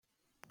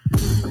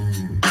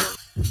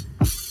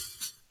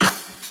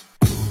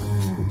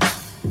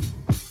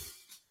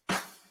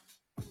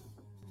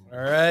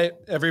All right,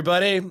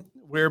 everybody,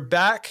 we're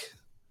back.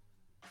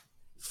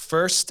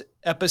 First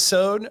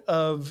episode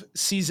of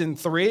season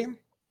 3.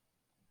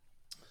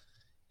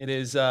 It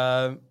is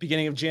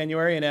beginning of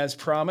January, and as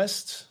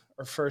promised,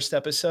 our first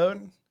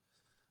episode.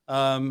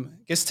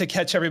 Just to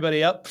catch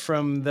everybody up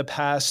from the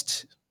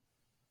past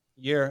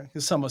year.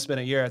 It's almost been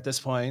a year at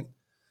this point.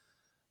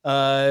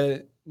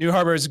 New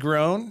Harbor has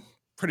grown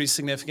pretty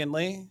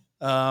significantly.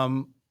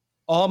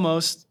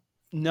 Almost,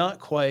 not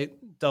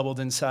quite, doubled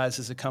in size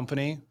as a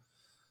company.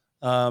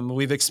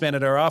 We've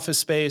expanded our office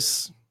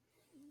space,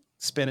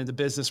 expanded the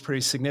business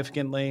pretty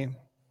significantly.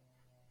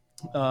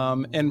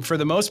 And for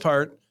the most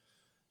part,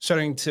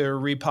 starting to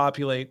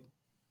repopulate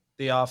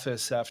the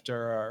office after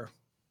our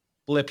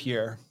blip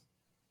year.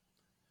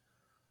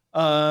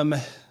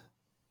 Fun,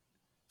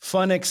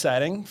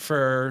 exciting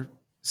for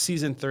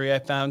season 3. I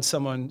found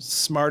someone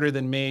smarter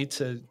than me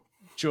to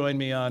join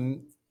me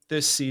on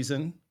this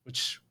season,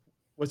 which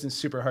wasn't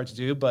super hard to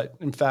do, but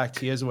in fact,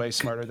 he is way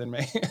smarter than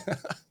me.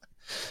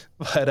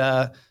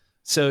 But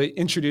so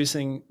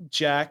introducing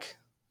Jack,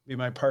 be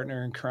my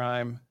partner in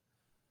crime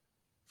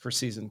for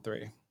season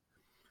 3.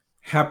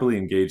 Happily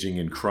engaging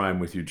in crime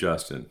with you,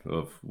 Justin,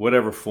 of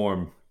whatever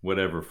form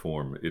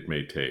it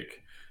may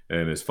take.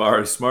 And as far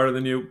as smarter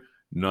than you,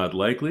 not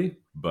likely,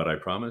 but I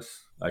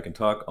promise I can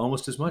talk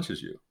almost as much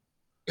as you.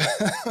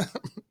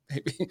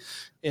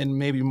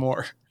 maybe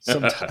more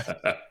sometimes,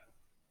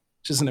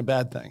 which isn't a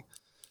bad thing.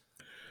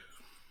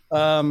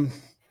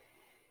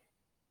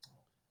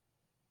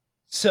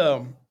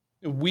 So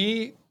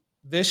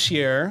this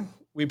year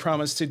we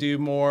promised to do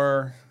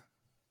more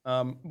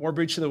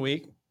Breach of the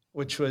Week,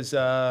 which was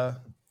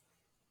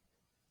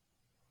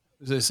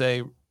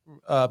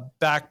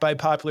backed by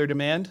popular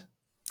demand,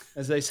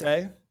 as they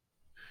say.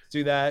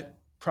 Do that.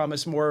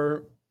 Promise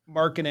more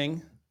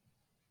marketing.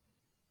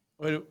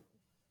 What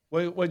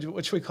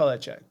should we call that,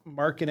 Jack?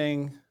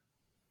 Marketing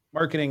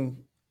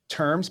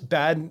terms,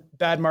 bad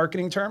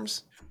marketing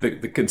terms.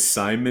 The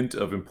consignment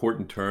of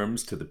important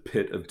terms to the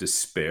pit of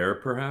despair,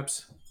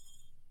 perhaps.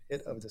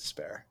 Pit of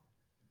despair.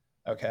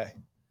 Okay,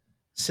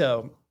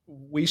 so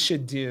we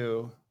should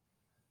do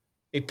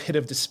a pit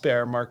of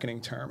despair marketing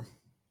term.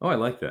 Oh, I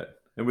like that.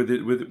 And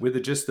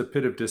with just the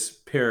pit of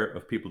despair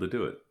of people to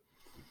do it.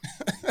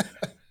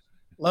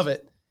 Love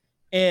it.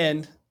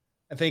 And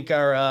I think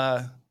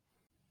so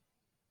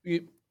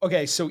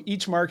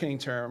each marketing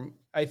term,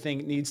 I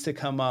think, needs to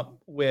come up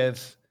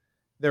with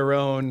their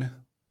own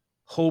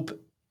hope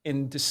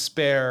and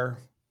despair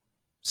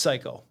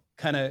cycle.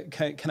 Kind of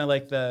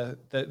like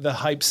the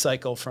hype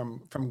cycle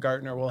from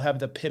Gartner. We'll have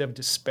the pit of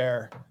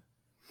despair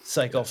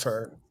cycle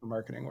for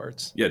marketing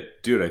words. Yeah,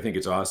 dude, I think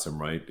it's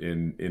awesome, right?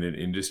 In an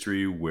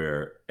industry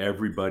where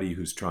everybody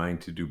who's trying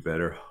to do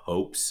better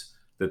hopes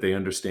that they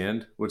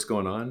understand what's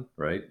going on,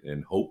 right?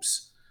 And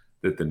hopes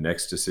that the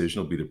next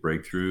decision will be the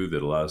breakthrough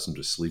that allows them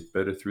to sleep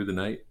better through the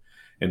night.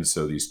 And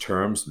so these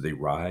terms, they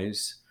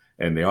rise,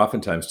 and they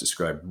oftentimes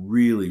describe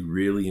really,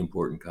 really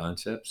important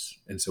concepts.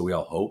 And so we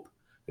all hope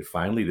that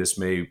finally this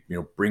may,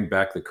 bring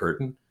back the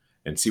curtain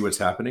and see what's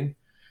happening.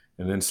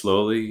 And then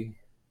slowly,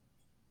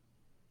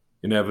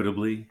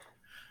 inevitably,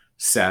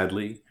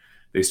 sadly,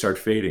 they start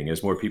fading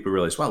as more people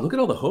realize, wow, look at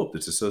all the hope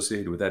that's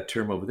associated with that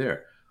term over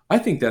there. I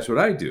think that's what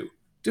I do.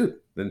 Dude,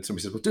 then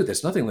somebody says, well, dude,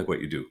 that's nothing like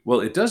what you do. Well,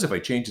 it does if I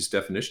change its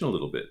definition a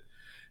little bit.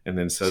 And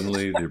then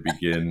suddenly there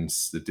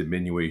begins the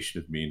diminution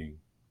of meaning,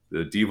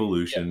 the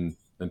devolution,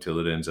 until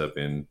it ends up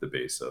in the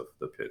base of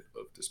the pit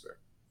of despair.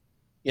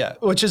 Yeah,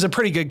 which is a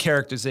pretty good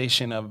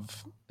characterization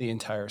of the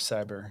entire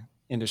cyber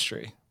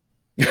industry.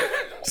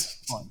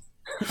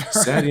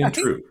 Sad and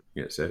true.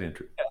 Yeah, sad and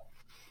true. Yeah.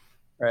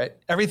 Right.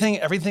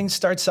 Everything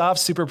starts off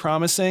super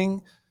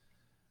promising,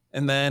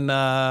 and then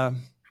a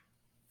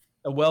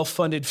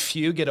well-funded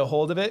few get a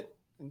hold of it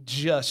and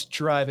just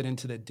drive it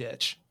into the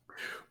ditch.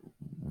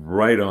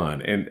 Right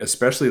on. And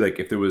especially like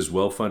if there was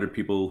well-funded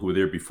people who were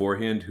there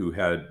beforehand who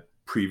had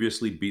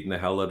previously beaten the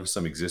hell out of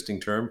some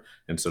existing term,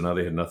 and so now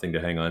they had nothing to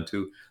hang on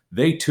to,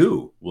 they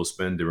too will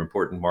spend their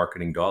important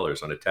marketing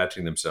dollars on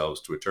attaching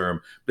themselves to a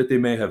term that they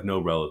may have no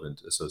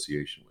relevant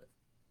association with.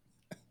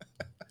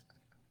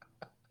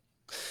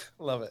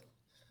 Love it.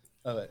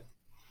 All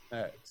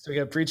right, so we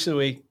got Breach of the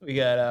Week, we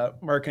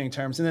got marketing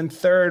terms, and then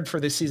third for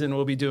this season,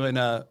 we'll be doing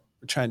we're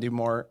trying to do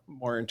more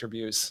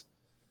interviews.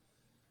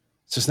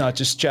 So it's not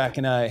just Jack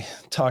and I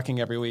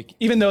talking every week,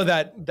 even though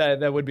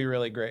that would be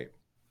really great.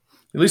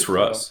 At least for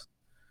us.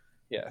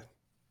 Yeah.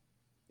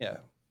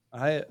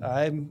 I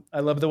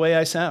love the way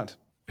I sound.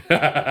 All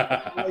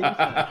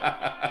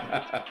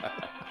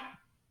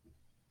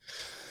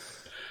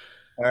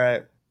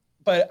right,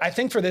 but I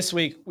think for this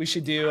week we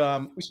should do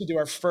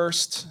our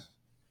first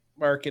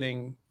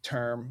marketing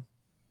term,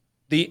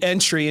 the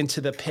entry into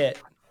the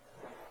pit.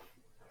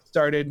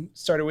 Started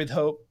with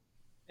hope,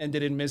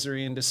 ended in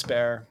misery and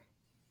despair.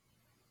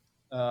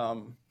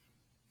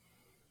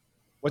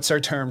 What's our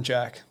term,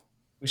 Jack,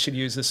 we should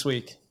use this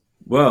week?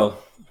 Well,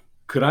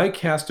 could I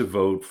cast a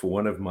vote for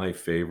one of my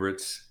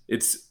favorites?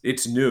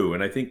 It's new,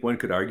 and I think one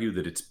could argue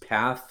that its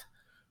path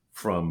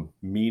from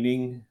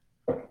meaning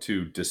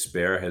to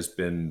despair has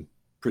been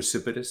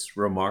precipitous,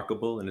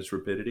 remarkable in its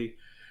rapidity.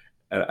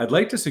 I'd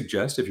like to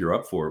suggest, if you're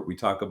up for it, we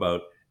talk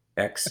about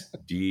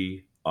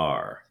XDR,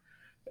 Yeah,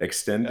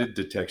 extended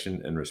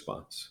detection and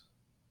response.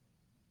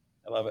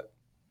 I love it.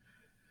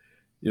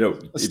 You know,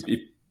 Let's,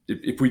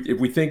 if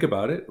we think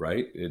about it,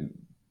 right, and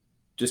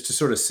just to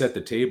sort of set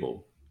the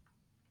table,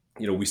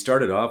 we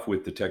started off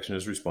with detection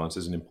as response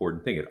as an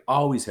important thing. It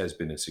always has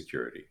been in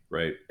security,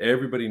 right?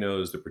 Everybody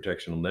knows that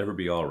protection will never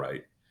be all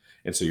right,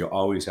 and so you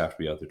always have to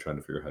be out there trying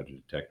to figure out how to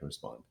detect and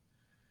respond.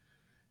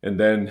 And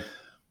then,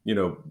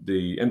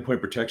 the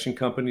endpoint protection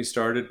companies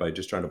started by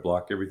just trying to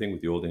block everything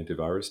with the old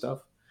antivirus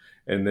stuff.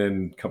 And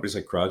then companies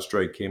like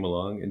CrowdStrike came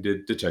along and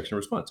did detection and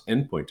response,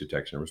 endpoint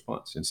detection and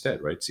response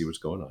instead, right? See what's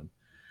going on.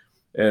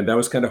 And that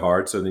was kind of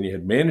hard. So then you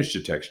had managed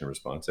detection and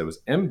response. That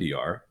was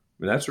MDR.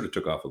 And that sort of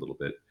took off a little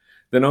bit.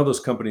 Then all those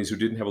companies who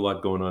didn't have a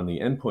lot going on in the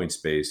endpoint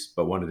space,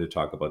 but wanted to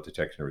talk about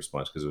detection and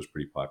response because it was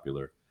pretty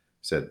popular,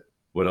 said,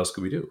 what else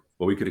could we do?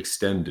 Well, we could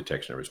extend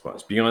detection and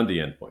response beyond the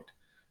endpoint,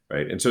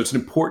 right? And so it's an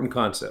important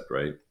concept,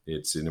 right?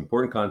 It's an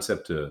important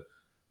concept to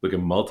look at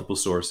multiple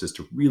sources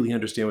to really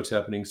understand what's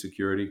happening in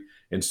security.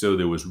 And so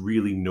there was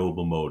really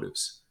noble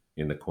motives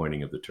in the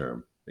coining of the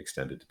term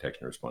extended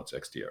detection and response,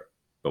 XDR.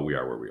 But we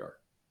are where we are.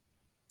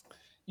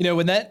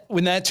 when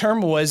that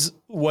term was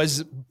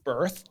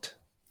birthed,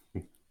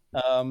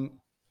 I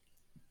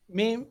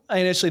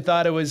initially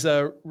thought it was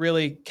a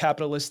really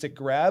capitalistic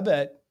grab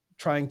at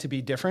trying to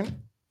be different.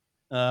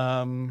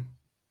 Um,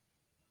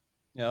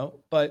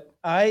 but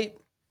I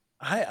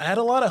had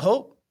a lot of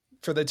hope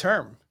for the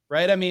term,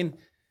 right? I mean,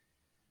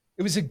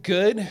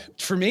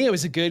 for me, it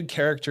was a good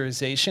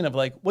characterization of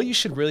like what you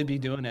should really be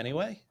doing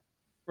anyway,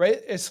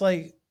 right? It's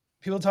like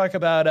people talk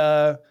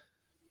about,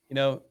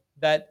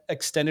 that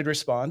extended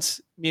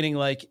response, meaning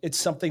like it's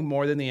something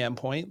more than the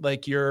endpoint.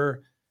 Like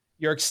you're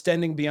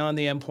extending beyond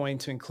the endpoint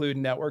to include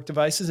network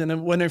devices. And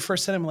then when I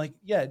first said, I'm like,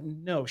 yeah,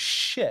 no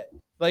shit.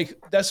 Like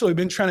that's what we've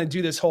been trying to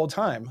do this whole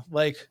time.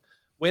 Like,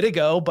 way to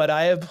go. But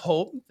I have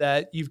hope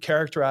that you've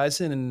characterized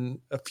it in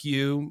a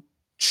few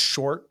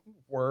short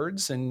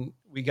words, and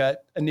we got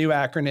a new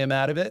acronym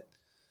out of it.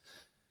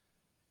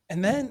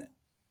 And then,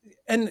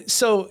 and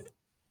so,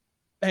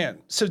 man,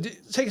 so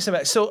take a step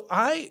back. So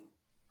I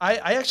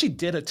actually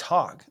did a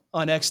talk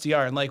on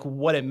XDR and like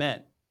what it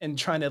meant, and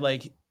trying to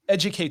like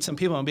educate some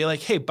people and be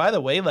like, hey, by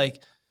the way,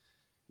 like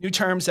new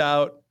terms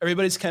out,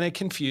 everybody's kind of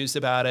confused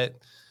about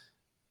it,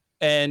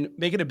 and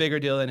make it a bigger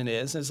deal than it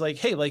is. It's like,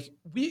 hey, like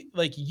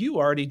you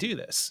already do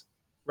this,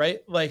 right?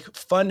 Like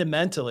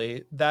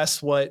fundamentally,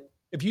 that's what,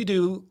 if you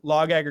do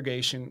log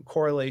aggregation,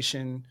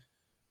 correlation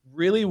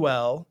really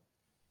well,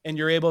 and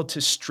you're able to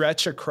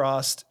stretch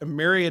across a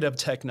myriad of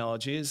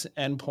technologies,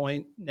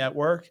 endpoint,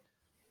 network,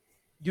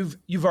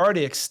 you've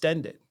already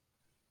extended,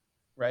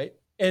 right?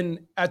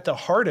 And at the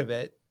heart of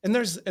it, and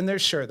there's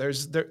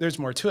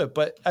more to it,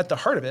 but at the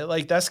heart of it,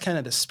 like that's kind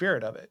of the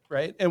spirit of it,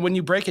 right? And when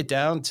you break it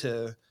down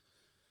to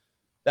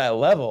that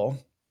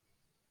level,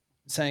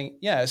 saying,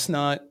 yeah, it's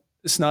not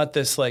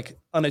this like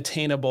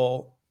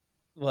unattainable,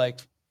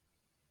 like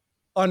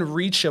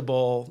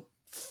unreachable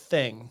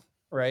thing,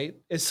 right?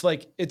 It's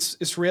like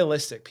it's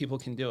realistic. People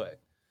can do it.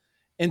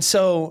 And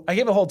so I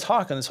gave a whole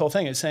talk on this whole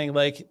thing. It's saying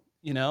like,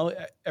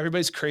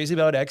 everybody's crazy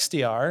about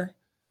XDR,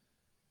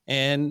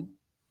 and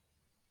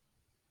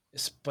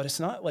but it's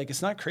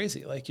not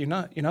crazy. Like you're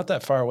not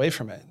that far away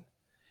from it.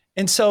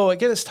 And so I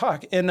get this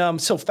talk, and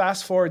so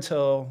fast forward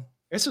till,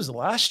 I guess it was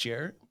last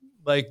year,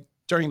 like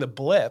during the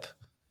blip,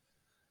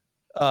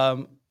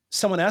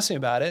 someone asked me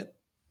about it,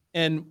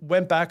 and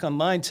went back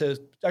online to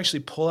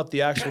actually pull up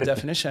the actual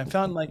definition. I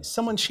found like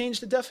someone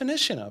changed the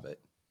definition of it.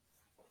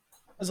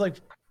 I was like,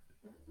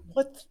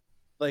 what?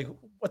 Like,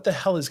 what the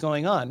hell is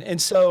going on? And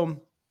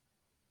so,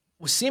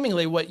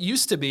 seemingly, what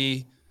used to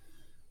be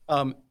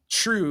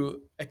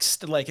true,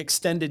 like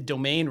extended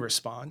domain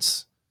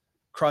response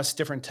across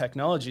different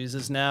technologies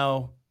is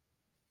now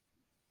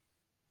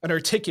an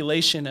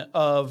articulation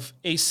of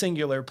a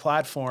singular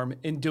platform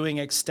in doing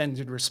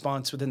extended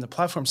response within the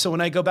platform. So when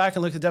I go back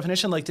and look at the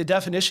definition, like the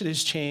definition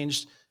has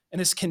changed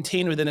and it's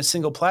contained within a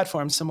single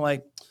platform. So I'm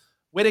like,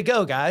 way to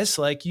go, guys.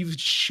 Like you've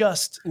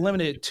just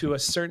limited it to a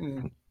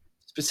certain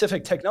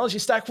specific technology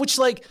stack,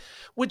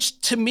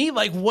 which to me,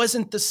 like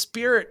wasn't the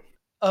spirit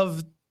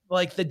of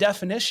like the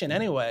definition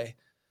anyway.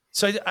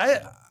 So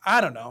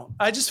I don't know.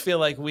 I just feel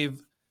like when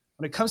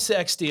it comes to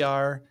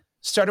XDR,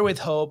 started with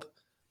hope,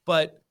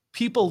 but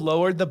people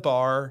lowered the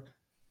bar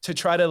to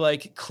try to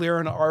like clear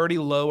an already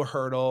low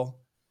hurdle.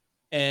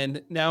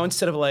 And now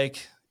instead of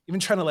like even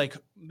trying to like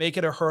make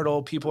it a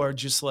hurdle, people are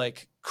just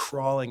like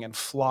crawling and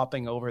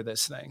flopping over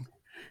this thing.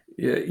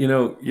 Yeah, you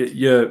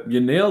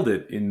nailed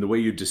it in the way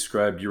you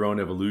described your own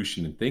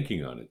evolution and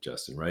thinking on it,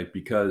 Justin, right?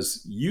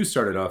 Because you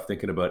started off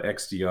thinking about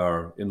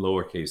XDR in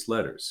lowercase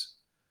letters,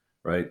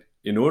 right?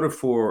 In order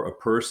for a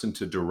person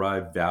to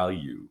derive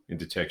value in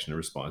detection and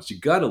response, you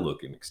got to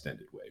look in an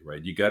extended way,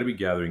 right? You got to be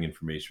gathering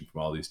information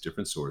from all these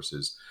different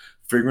sources,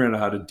 figuring out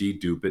how to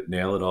dedupe it,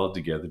 nail it all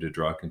together to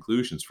draw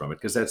conclusions from it,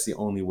 because that's the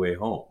only way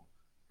home,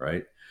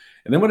 right?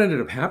 And then what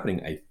ended up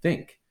happening, I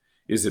think,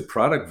 is that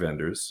product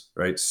vendors,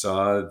 right,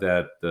 saw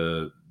that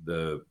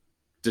the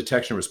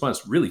detection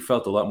response really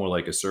felt a lot more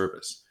like a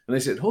service. And they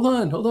said, hold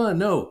on,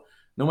 no,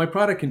 my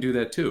product can do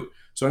that too.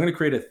 So I'm going to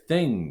create a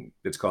thing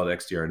that's called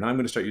XDR. Now I'm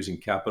going to start using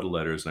capital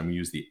letters, and I'm going to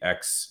use the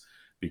X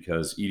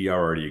because EDR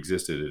already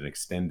existed, and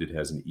extended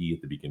has an E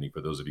at the beginning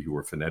for those of you who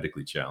are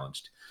phonetically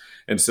challenged.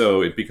 And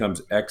so it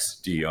becomes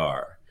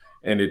XDR.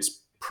 And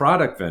it's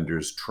product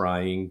vendors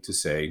trying to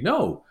say,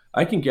 no,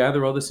 I can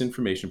gather all this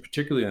information,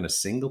 particularly on a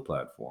single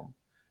platform,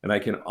 and I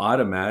can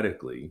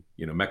automatically,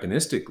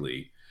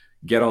 mechanistically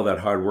get all that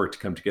hard work to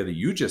come together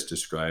you just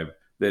described,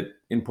 that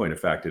in point of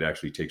fact, it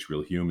actually takes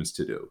real humans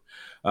to do.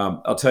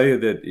 I'll tell you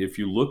that if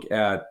you look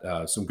at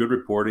some good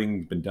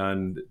reporting been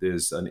done,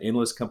 there's an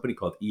analyst company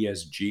called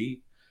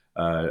ESG.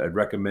 I'd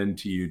recommend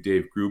to you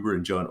Dave Gruber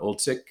and John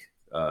Olczyk,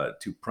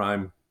 two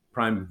prime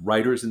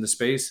writers in the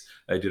space.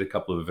 I did a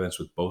couple of events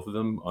with both of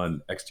them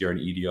on XDR and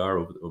EDR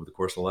over the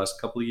course of the last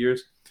couple of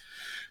years.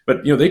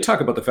 But they talk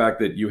about the fact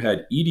that you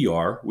had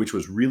EDR, which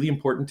was really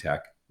important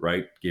tech,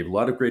 right? Gave a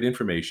lot of great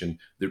information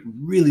that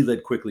really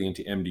led quickly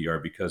into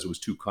MDR because it was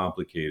too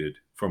complicated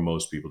for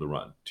most people to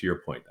run. To your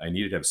point, I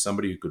needed to have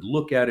somebody who could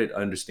look at it,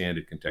 understand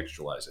it,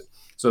 contextualize it.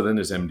 So then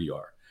there's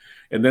MDR.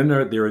 And then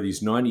there are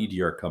these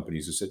non-EDR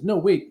companies who said, no,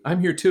 wait,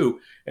 I'm here too.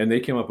 And they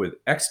came up with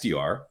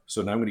XDR.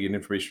 So now I'm going to get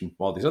information from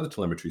all these other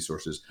telemetry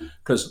sources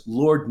because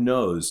Lord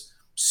knows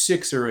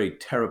 6 or 8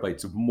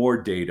 terabytes of more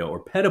data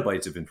or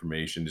petabytes of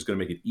information is going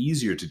to make it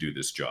easier to do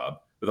this job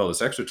with all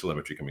this extra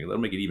telemetry coming in.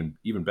 That'll make it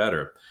even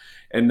better.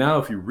 And now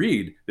if you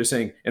read, they're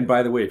saying, and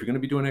by the way, if you're going to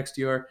be doing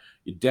XDR,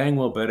 you dang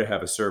well better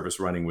have a service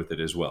running with it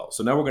as well.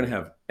 So now we're going to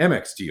have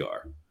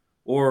MXDR.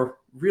 Or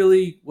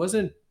really,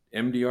 wasn't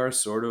MDR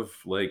sort of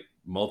like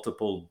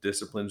multiple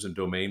disciplines and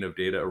domain of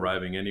data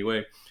arriving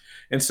anyway?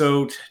 And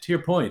so to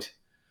your point,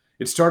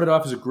 it started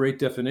off as a great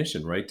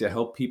definition, right? To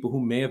help people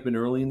who may have been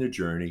early in their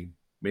journey,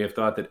 may have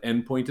thought that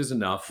endpoint is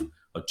enough.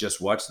 I'll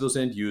just watch those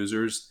end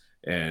users.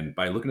 And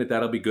by looking at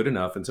that, I'll be good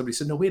enough. And somebody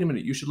said, no, wait a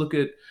minute. You should look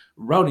at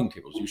routing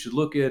tables. You should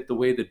look at the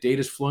way the data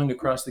is flowing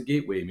across the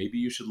gateway. Maybe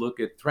you should look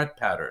at threat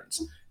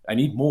patterns. I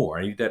need more.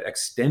 I need that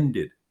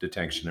extended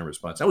detection and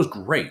response. That was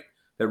great.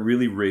 That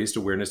really raised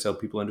awareness to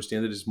help people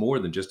understand that it's more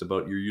than just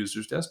about your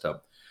user's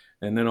desktop.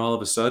 And then all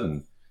of a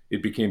sudden,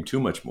 it became too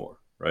much more,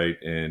 right?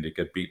 And it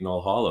got beaten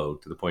all hollow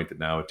to the point that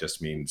now it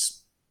just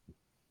means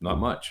not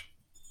much.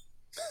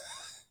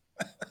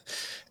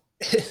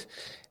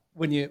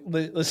 When you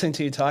listen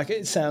to you talk,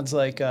 it sounds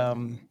like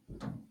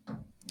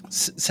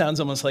sounds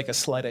almost like a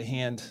sleight of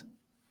hand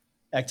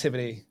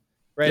activity,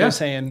 right? Yeah. I'm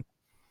saying,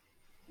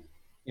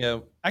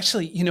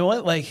 actually, you know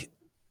what?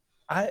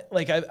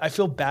 I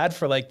feel bad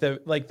for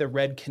the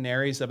red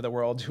canaries of the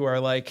world who are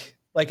like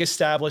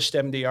established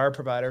MDR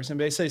providers and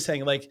basically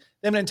saying like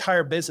they have an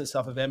entire business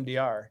off of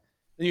MDR.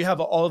 Then you have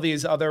all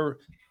these other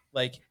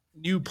like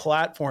new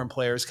platform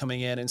players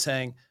coming in and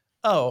saying,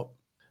 oh,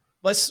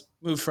 let's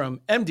move from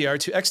MDR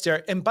to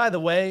XDR. And by the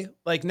way,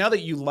 like now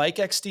that you like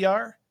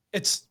XDR,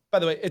 it's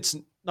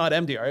not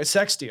MDR, it's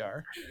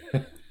XDR.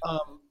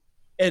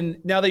 And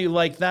now that you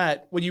like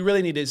that, what you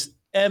really need is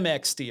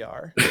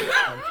MXDR.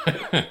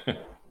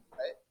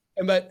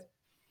 But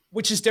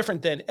which is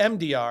different than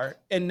MDR.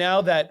 And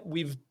now that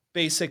we've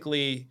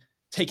basically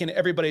taken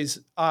everybody's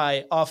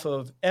eye off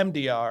of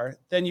MDR,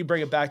 then you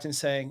bring it back to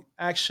saying,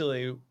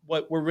 actually,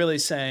 what we're really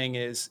saying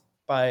is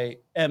by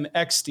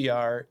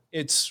MXDR,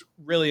 it's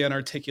really an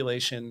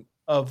articulation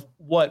of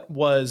what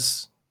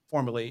was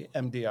formerly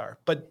MDR.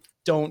 But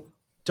don't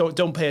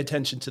pay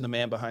attention to the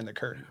man behind the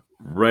curtain.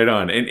 Right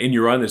on. And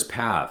you're on this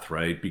path,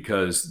 right?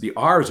 Because the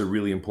R is a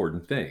really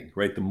important thing,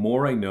 right? The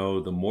more I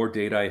know, the more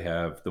data I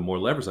have, the more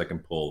levers I can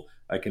pull,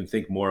 I can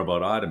think more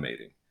about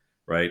automating,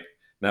 right?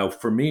 Now,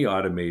 for me,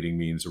 automating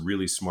means a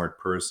really smart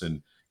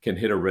person can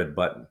hit a red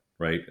button,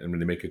 right? And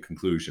when they make a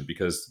conclusion,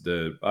 because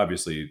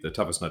obviously the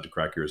toughest nut to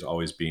crack here is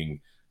always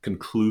being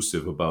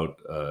conclusive about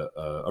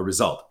a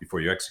result before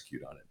you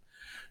execute on it.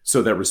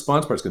 So that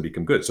response part is going to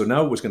become good. So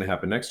now what's going to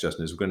happen next,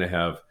 Justin, is we're going to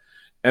have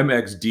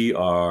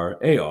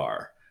MXDR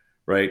AR,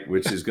 right?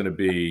 Which is going to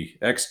be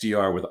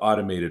XDR with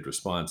automated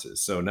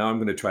responses. So now I'm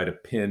going to try to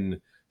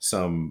pin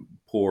some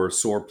poor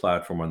SOAR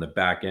platform on the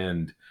back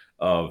end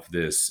of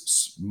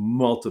this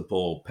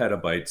multiple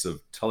petabytes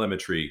of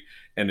telemetry,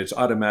 and it's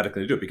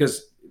automatically do it.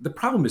 Because the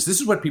problem is, this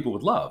is what people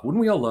would love.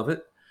 Wouldn't we all love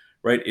it,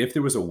 right? If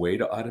there was a way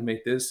to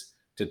automate this,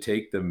 to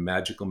take the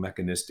magical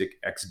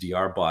mechanistic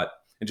XDR bot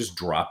and just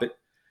drop it,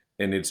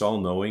 and it's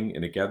all knowing,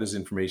 and it gathers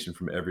information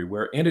from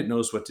everywhere, and it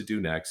knows what to do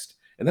next.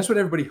 And that's what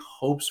everybody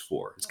hopes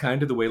for. It's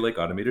kind of the way like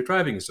automated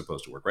driving is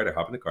supposed to work, right? I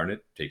hop in the car and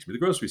it takes me to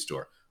the grocery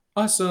store.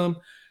 Awesome.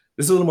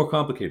 This is a little more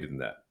complicated than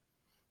that,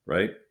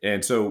 right?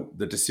 And so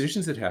the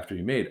decisions that have to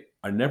be made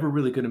are never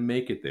really going to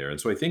make it there.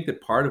 And so I think that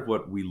part of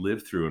what we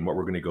live through and what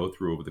we're going to go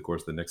through over the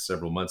course of the next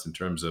several months in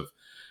terms of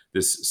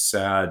this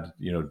sad,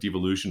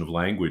 devolution of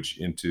language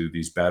into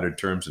these battered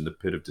terms in the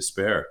pit of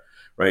despair,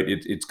 right?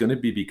 It's going to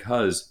be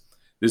because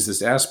There's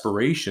this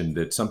aspiration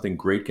that something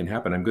great can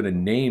happen. I'm going to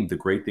name the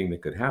great thing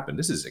that could happen.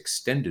 This is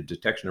extended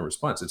detection and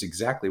response. It's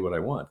exactly what I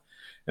want.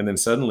 And then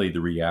suddenly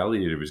the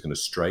reality of it is going to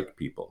strike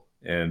people.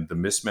 And the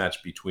mismatch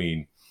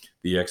between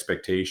the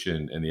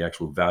expectation and the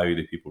actual value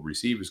that people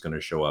receive is going to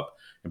show up.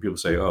 And people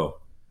say, oh,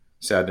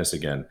 sadness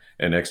again.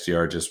 And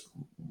XDR just,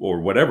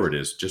 or whatever it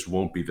is, just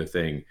won't be the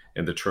thing.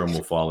 And the term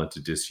will fall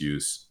into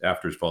disuse.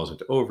 After it falls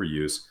into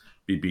overuse,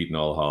 be beaten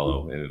all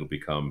hollow. And it'll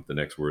become the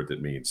next word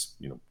that means,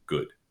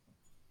 good.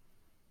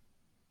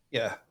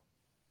 Yeah.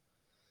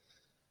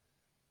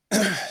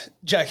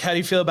 Jack, how do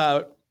you feel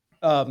about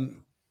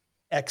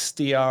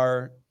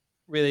XDR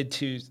related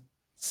to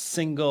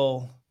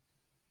single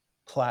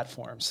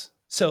platforms?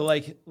 So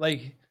like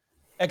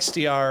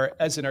XDR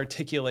as an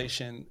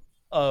articulation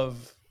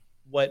of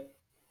what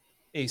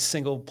a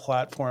single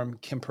platform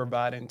can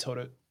provide in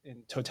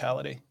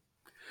totality.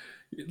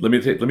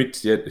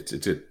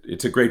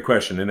 It's a great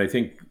question. And I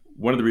think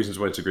one of the reasons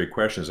why it's a great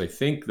question is I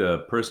think the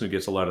person who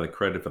gets a lot of the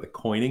credit for the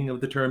coining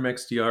of the term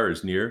XDR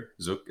is Nir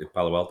Zook at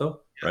Palo Alto,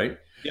 right?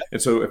 Yeah.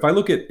 And so if I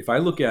look at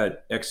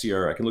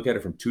XDR, I can look at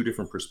it from two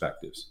different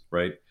perspectives,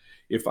 right?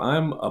 If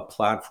I'm a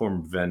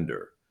platform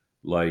vendor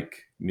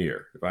like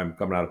Nir, if I'm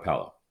coming out of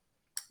Palo,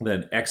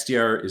 then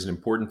XDR is an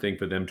important thing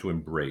for them to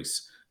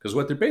embrace. Because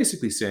what they're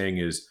basically saying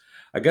is,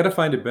 I got to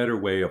find a better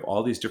way of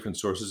all these different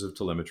sources of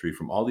telemetry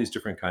from all these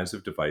different kinds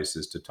of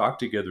devices to talk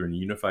together in a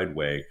unified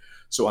way.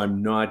 So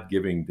I'm not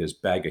giving this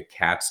bag of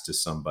cats to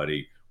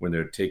somebody when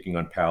they're taking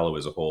on Palo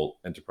as a whole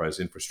enterprise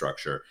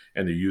infrastructure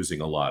and they're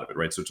using a lot of it,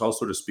 right? So it's all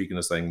sort of speaking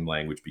the same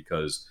language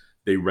because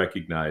they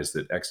recognize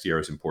that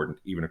XDR is important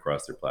even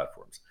across their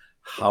platforms.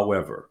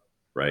 However,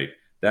 right,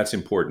 that's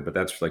important, but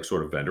that's like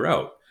sort of vendor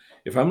out.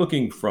 If I'm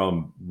looking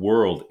from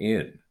world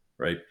in,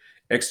 right,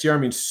 XDR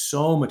means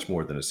so much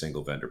more than a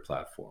single vendor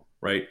platform,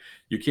 right?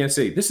 You can't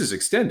say this is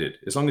extended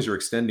as long as you're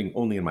extending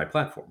only in my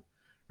platform,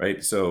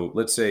 right? So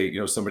let's say,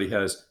 somebody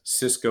has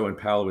Cisco and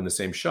Palo in the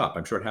same shop.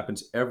 I'm sure it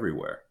happens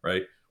everywhere,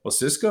 right? Well,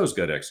 Cisco's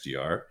got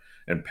XDR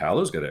and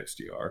Palo's got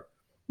XDR,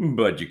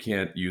 but you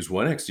can't use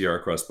one XDR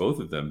across both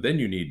of them. Then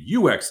you need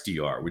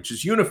UXDR, which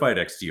is unified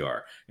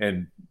XDR.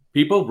 And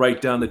people, write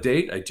down the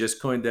date. I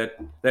just coined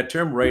that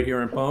term right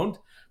here in Pwned.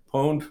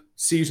 Pwned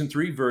season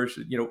 3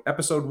 version,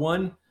 episode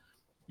 1.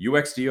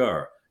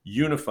 UXDR,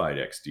 unified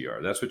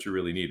XDR. That's what you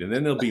really need. And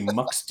then there'll be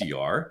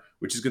MuxDR,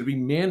 which is going to be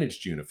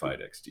managed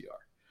unified XDR.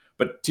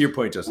 But to your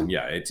point, Justin,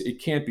 yeah,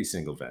 it can't be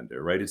single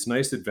vendor, right? It's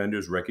nice that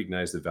vendors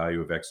recognize the value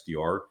of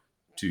XDR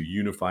to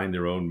unifying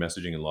their own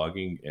messaging and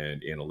logging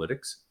and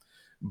analytics.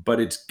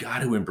 But it's got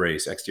to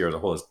embrace XDR as a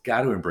whole. It's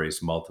got to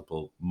embrace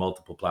multiple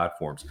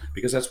platforms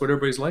because that's what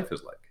everybody's life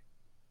is like.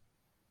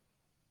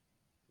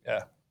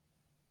 Yeah.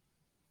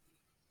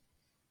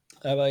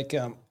 I like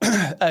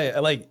I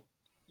like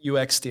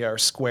UXDR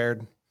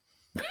squared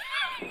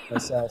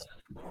myself.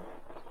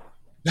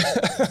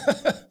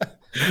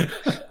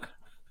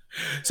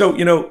 So,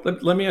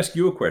 let me ask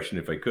you a question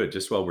if I could,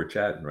 just while we're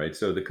chatting, right?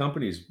 So the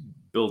company's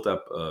built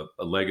up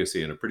a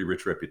legacy and a pretty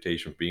rich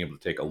reputation for being able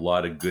to take a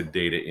lot of good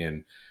data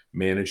in,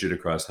 manage it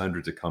across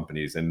hundreds of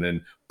companies, and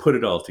then put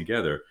it all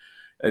together.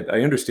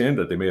 I understand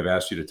that they may have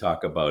asked you to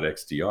talk about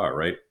XDR,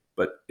 right?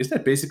 But isn't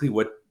that basically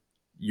what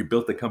you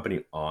built the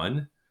company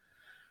on?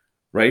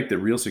 Right? That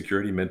real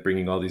security meant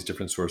bringing all these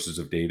different sources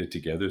of data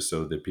together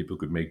so that people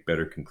could make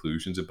better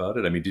conclusions about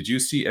it. I mean, did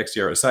you see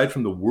XDR, aside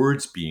from the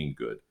words being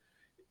good,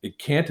 it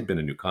can't have been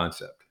a new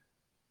concept?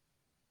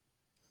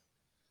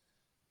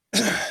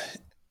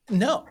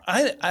 No,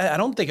 I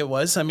don't think it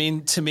was. I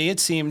mean, to me, it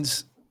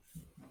seemed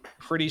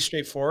pretty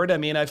straightforward. I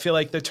mean, I feel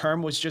like the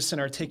term was just an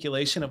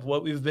articulation of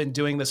what we've been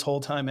doing this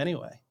whole time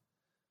anyway.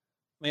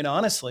 I mean,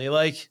 honestly,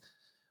 like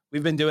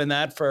we've been doing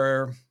that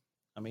for,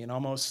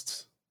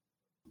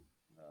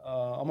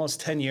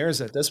 almost 10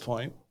 years at this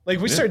point. Like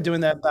we started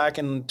doing that back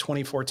in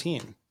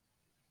 2014.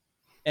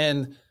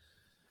 And,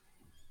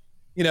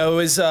 it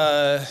was,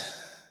 at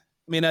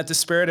the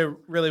spirit, it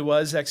really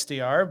was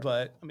XDR,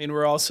 but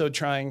we're also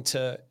trying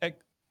to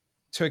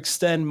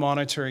extend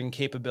monitoring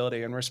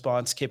capability and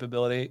response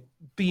capability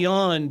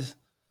beyond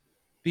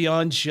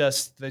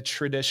just the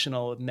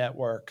traditional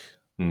network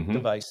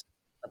device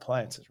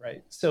appliances,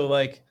 right? So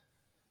like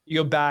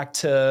you go back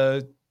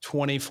to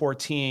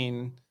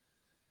 2014,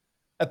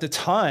 at the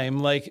time,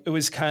 like it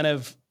was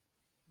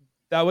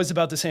that was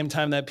about the same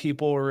time that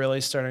people were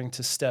really starting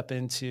to step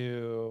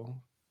into,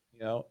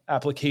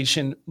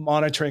 application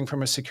monitoring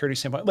from a security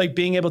standpoint, like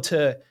being able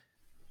to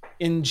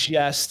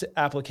ingest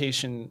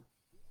application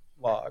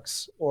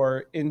logs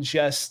or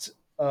ingest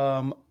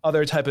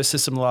other type of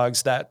system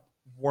logs that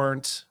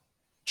weren't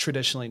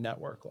traditionally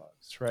network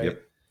logs, right?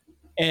 Yep.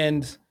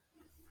 And it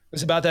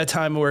was about that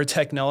time where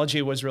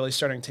technology was really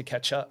starting to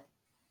catch up.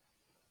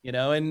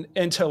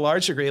 And to a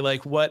large degree,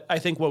 like what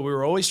we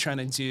were always trying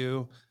to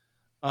do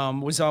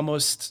was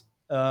almost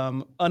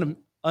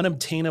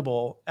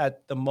unobtainable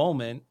at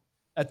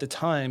the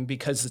time,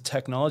 because the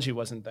technology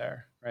wasn't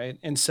there, right?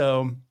 And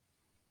so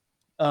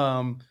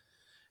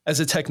as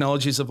the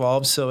technologies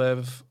evolved, so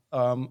have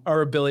our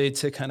ability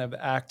to kind of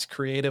act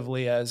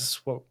creatively as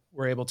what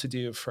we're able to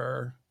do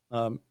for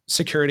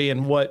security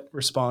and what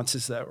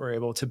responses that we're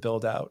able to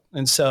build out.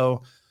 And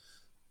so,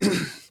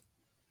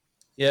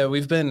 yeah,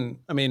 we've been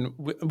doing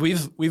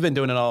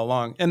it all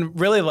along. And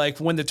really, like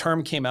when the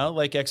term came out,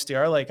 like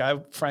XDR, like I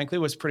frankly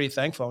was pretty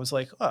thankful. I was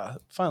like, oh,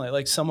 finally,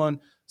 like someone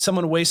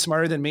way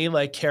smarter than me,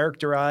 like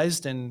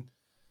characterized and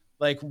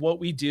like what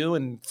we do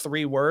in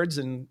 3 words,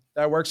 and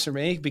that works for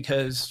me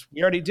because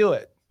we already do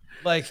it.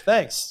 Like,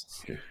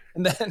 thanks.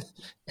 And then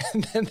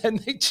then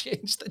they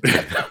changed the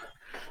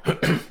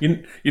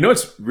definition. You know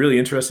what's really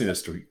interesting?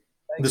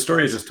 The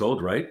story I just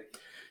told, right,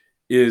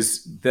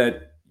 is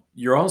that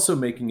you're also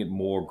making it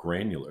more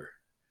granular,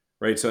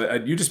 right? So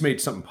you just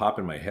made something pop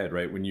in my head,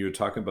 right? When you were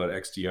talking about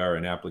XDR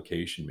and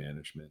application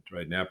management,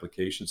 right, and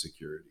application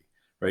security,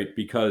 right?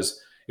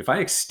 Because if I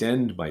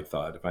extend my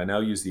thought, if I now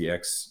use the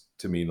X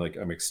to mean like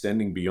I'm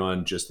extending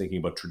beyond just thinking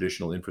about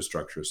traditional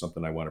infrastructure as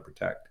something I want to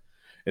protect,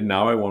 and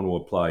now I want to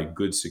apply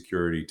good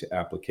security to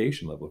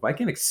application level. If I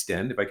can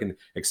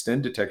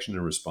extend detection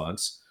and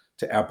response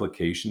to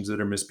applications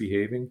that are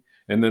misbehaving,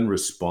 and then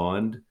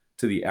respond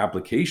to the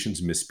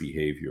application's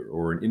misbehavior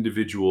or an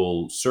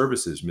individual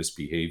service's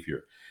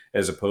misbehavior,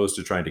 as opposed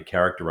to trying to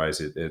characterize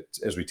it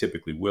as we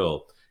typically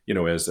will,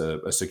 as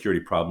a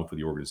security problem for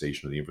the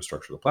organization or the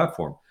infrastructure of the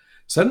platform,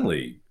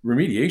 suddenly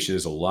remediation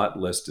is a lot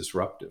less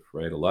disruptive,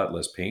 right? A lot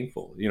less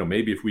painful.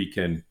 Maybe if we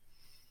can,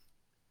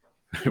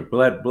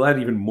 we'll add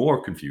even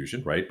more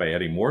confusion, right? By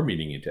adding more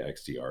meaning into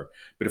XDR.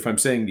 But if I'm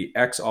saying the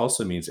X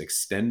also means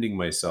extending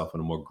myself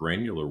in a more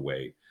granular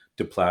way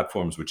to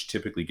platforms which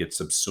typically get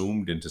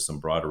subsumed into some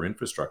broader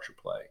infrastructure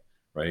play,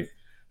 right?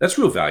 That's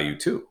real value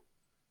too,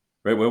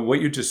 right? Well,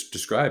 what you just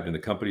described in the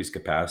company's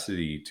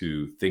capacity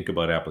to think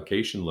about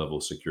application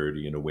level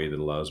security in a way that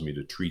allows me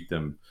to treat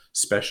them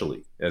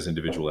specially as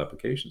individual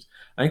applications.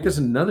 I think there's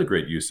another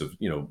great use of,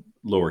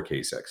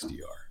 lowercase XDR.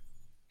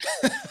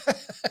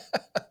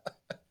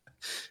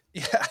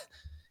 Yeah.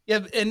 Yeah.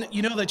 And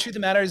the truth of the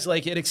matter is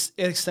like it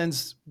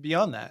extends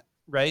beyond that,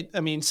 right?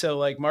 I mean, so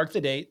like mark the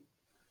date,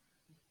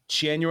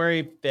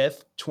 January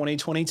 5th,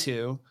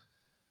 2022.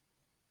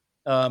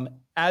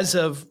 As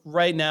of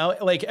right now,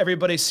 like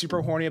everybody's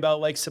super horny about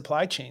like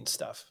supply chain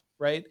stuff,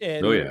 right?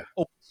 And Oh yeah.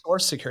 open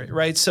source security,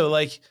 right? So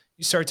like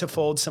you start to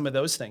fold some of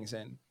those things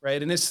in,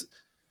 right? And it's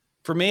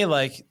for me,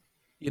 like,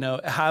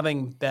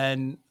 having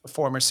been a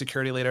former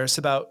security leader, it's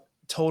about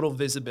total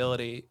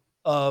visibility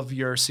of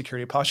your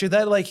security posture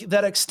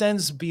that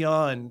extends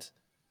beyond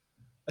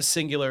a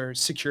singular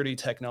security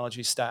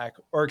technology stack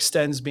or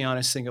extends beyond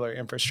a singular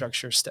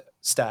infrastructure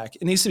stack.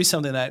 It needs to be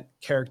something that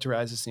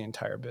characterizes the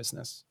entire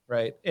business,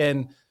 right?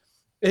 And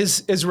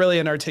is really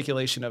an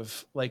articulation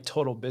of like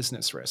total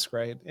business risk,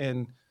 right?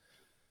 And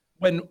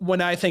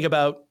when I think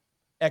about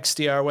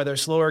XDR, whether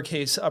it's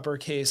lowercase,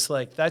 uppercase,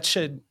 like that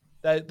should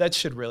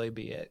really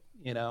be it,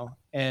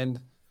 And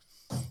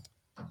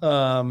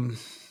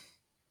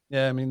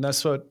yeah, I mean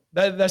that's what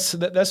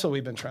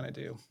we've been trying to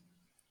do.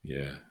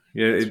 Yeah.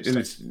 Yeah, and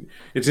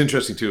it's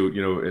interesting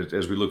too.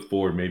 As we look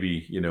forward,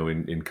 maybe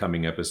in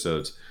coming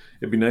episodes,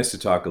 it'd be nice to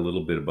talk a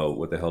little bit about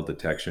what the hell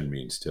detection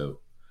means too,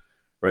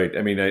 right?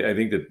 I mean, I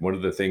think that one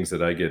of the things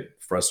that I get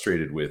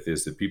frustrated with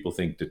is that people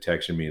think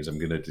detection means I'm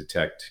going to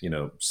detect,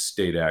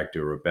 state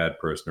actor or a bad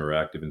person or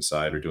active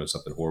inside or doing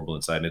something horrible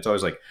inside, and it's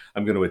always like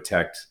I'm going to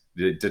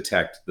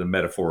detect the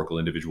metaphorical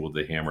individual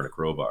with a hammer and a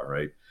crowbar,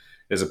 right?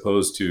 As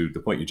opposed to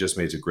the point you just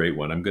made is a great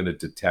one. I'm going to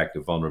detect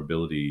a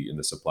vulnerability in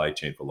the supply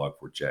chain for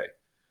Log4j.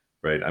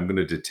 Right? I'm going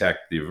to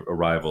detect the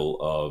arrival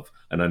of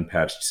an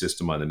unpatched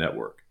system on the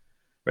network,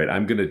 right?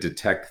 I'm going to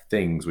detect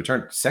things which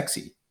aren't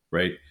sexy,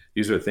 right?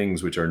 These are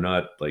things which are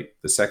not like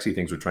the sexy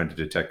things we're trying to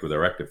detect with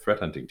our active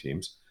threat hunting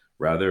teams.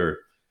 Rather,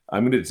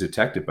 I'm going to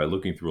detect it by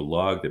looking through a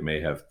log that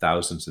may have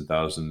thousands and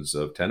thousands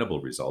of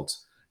tenable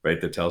results, right?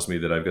 That tells me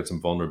that I've got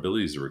some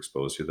vulnerabilities that are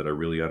exposed here that I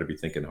really ought to be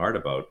thinking hard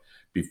about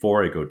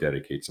before I go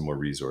dedicate some more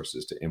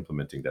resources to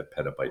implementing that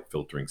petabyte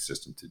filtering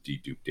system to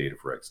dedupe data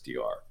for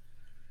XDR.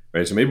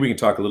 Right, so maybe we can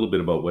talk a little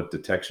bit about what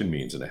detection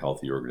means in a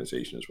healthy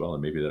organization as well,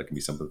 and maybe that can be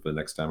something for the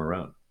next time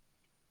around.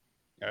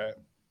 All right,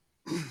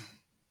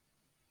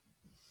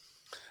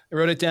 I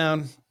wrote it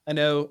down. I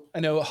know.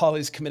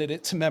 Holly's committed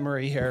it to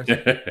memory here.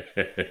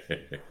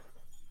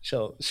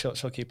 she'll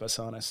keep us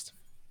honest.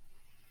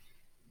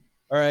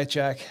 All right,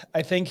 Jack.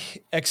 I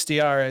think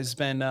XDR has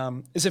been.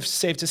 Is it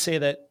safe to say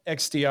that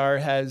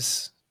XDR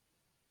has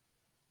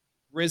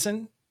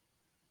risen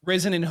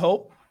in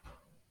hope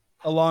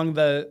along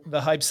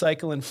the hype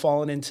cycle and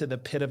fallen into the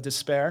pit of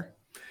despair?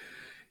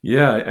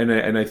 Yeah,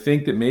 and I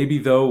think that maybe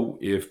though,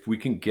 if we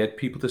can get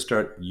people to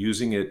start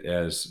using it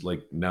as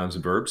like nouns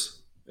and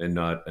verbs and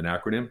not an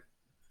acronym,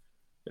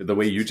 the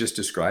way you just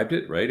described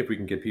it, right? If we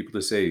can get people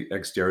to say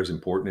XDR is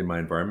important in my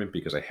environment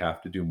because I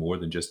have to do more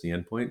than just the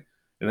endpoint,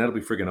 and that'll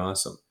be friggin'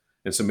 awesome.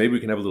 And so maybe we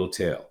can have a little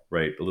tail,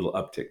 right? A little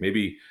uptick.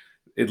 Maybe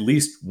at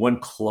least one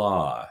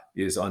claw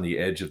is on the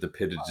edge of the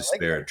pit of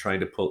despair,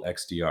 trying to pull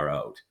XDR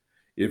out.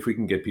 If we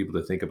can get people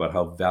to think about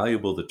how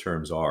valuable the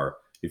terms are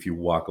if you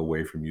walk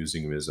away from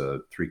using them as a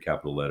 3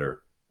 capital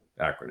letter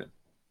acronym.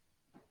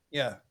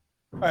 Yeah.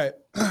 All right.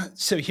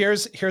 So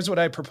here's what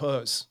I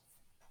propose.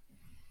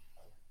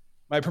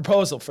 My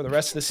proposal for the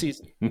rest of the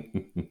season.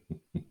 You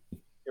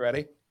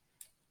ready?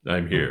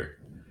 I'm here.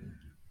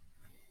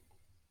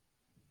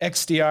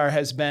 XDR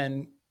has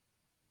been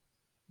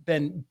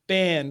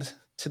banned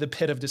to the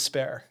pit of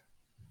despair.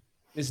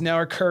 It is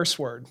now a curse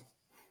word.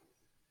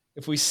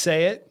 If we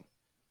say it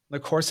in the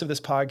course of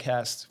this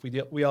podcast,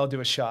 we all do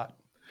a shot.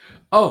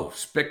 Oh,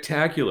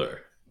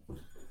 spectacular.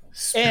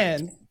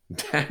 And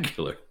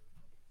Spectacular.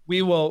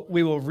 we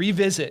will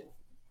revisit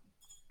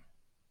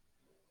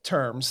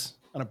terms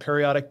on a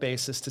periodic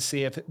basis to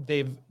see if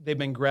they've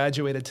been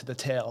graduated to the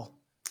tail.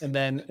 And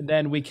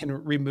then we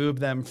can remove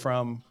them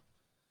from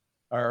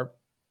our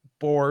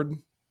board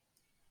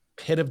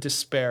pit of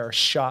despair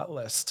shot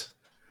list.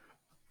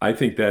 I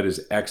think that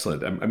is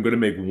excellent. I'm going to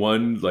make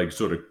one like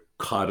sort of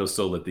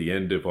codicil at the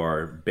end of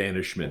our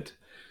banishment.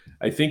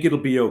 I think it'll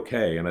be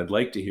okay. And I'd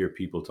like to hear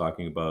people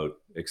talking about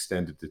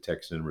extended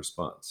detection and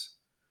response.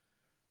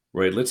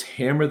 Right? Let's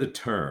hammer the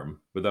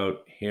term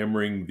without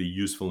hammering the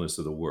usefulness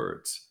of the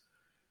words.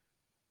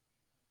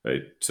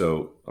 Right?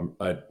 So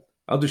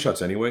I'll do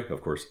shots anyway,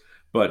 of course.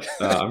 But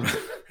I'm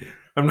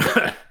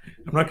not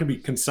going to be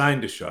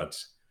consigned to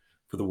shots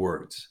for the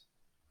words.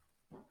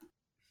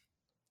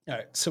 All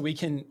right. So we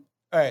can.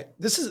 All right.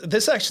 This is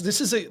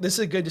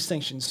a good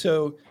distinction.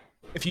 So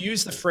if you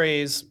use the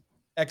phrase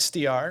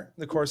XDR,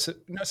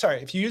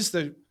 if you use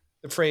the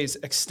phrase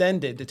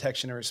extended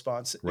detection and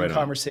response in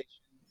conversation,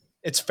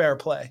 it's fair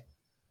play.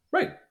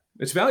 Right.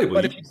 It's valuable.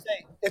 But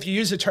if you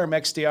use the term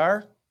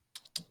XDR,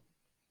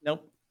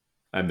 nope.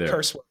 I'm there.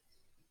 Curse word.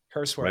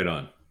 Right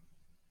on.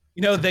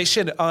 You know, they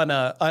should on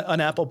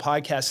Apple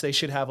Podcasts, they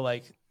should have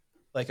like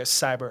a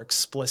cyber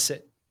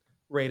explicit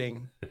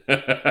rating.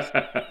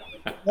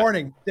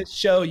 Warning, this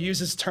show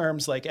uses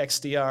terms like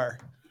XDR.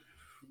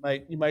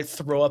 You might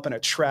throw up in a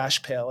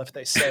trash pail if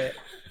they say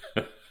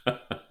it.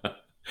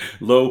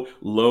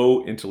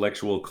 Low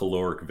intellectual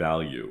caloric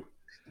value.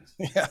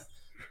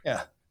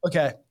 Yeah.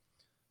 Okay.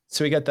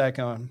 So we got that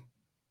going.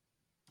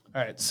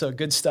 All right. So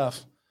good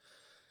stuff.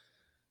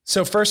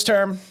 So first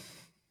term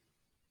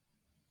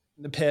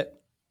in the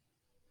pit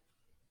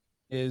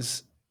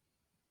is,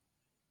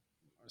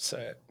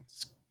 so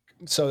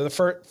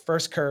the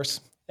first curse,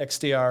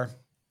 XDR,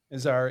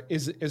 is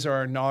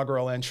our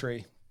inaugural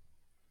entry.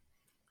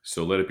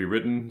 So let it be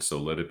written, so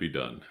let it be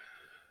done.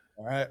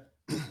 All right.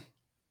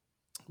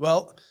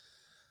 Well,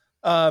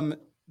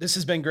 this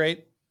has been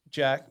great,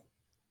 Jack.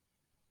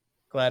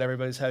 Glad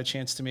everybody's had a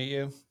chance to meet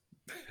you.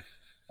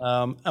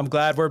 I'm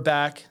glad we're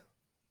back.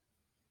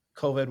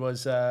 COVID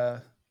was,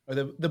 or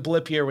the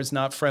blip year was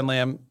not friendly.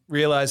 I'm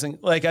realizing,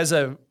 like,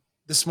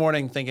 this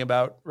morning thinking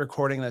about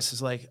recording this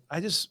is like, I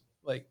just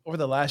like over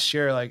the last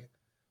year, like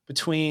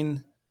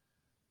between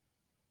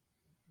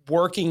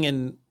working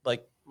in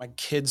like my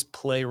kids'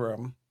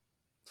 playroom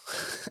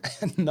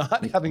and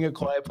not having a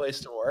quiet place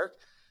to work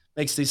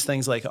makes these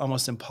things like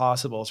almost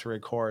impossible to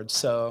record.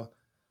 So,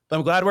 but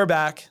I'm glad we're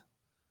back.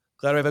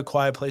 Glad we have a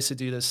quiet place to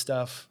do this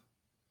stuff.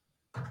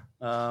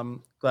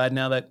 Glad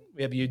now that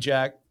we have you,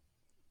 Jack,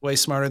 way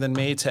smarter than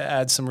me, to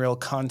add some real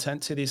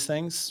content to these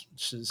things,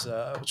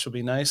 which will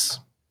be nice.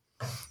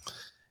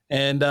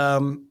 And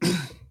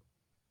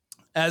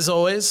as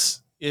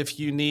always, if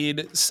you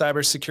need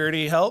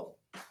cybersecurity help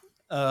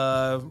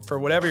for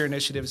whatever your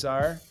initiatives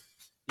are,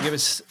 give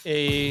us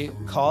a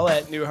call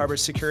at New Harbor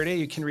Security.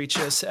 You can reach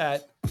us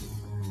at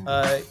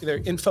either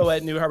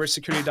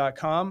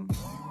info@newharborsecurity.com.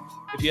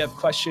 If you have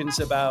questions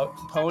about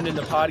Pwned in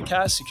the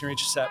podcast, you can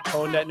reach us at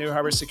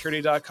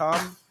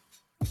pwned@newharborsecurity.com.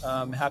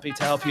 I'm happy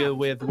to help you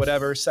with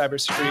whatever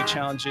cybersecurity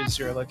challenges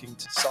you're looking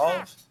to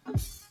solve.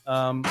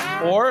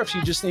 Or if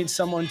you just need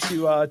someone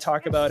to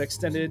talk about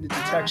extended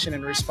detection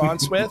and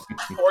response with,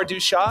 or do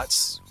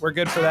shots, we're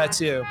good for that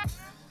too.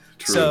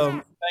 True.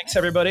 So thanks,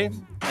 everybody,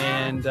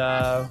 and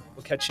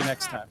we'll catch you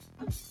next time.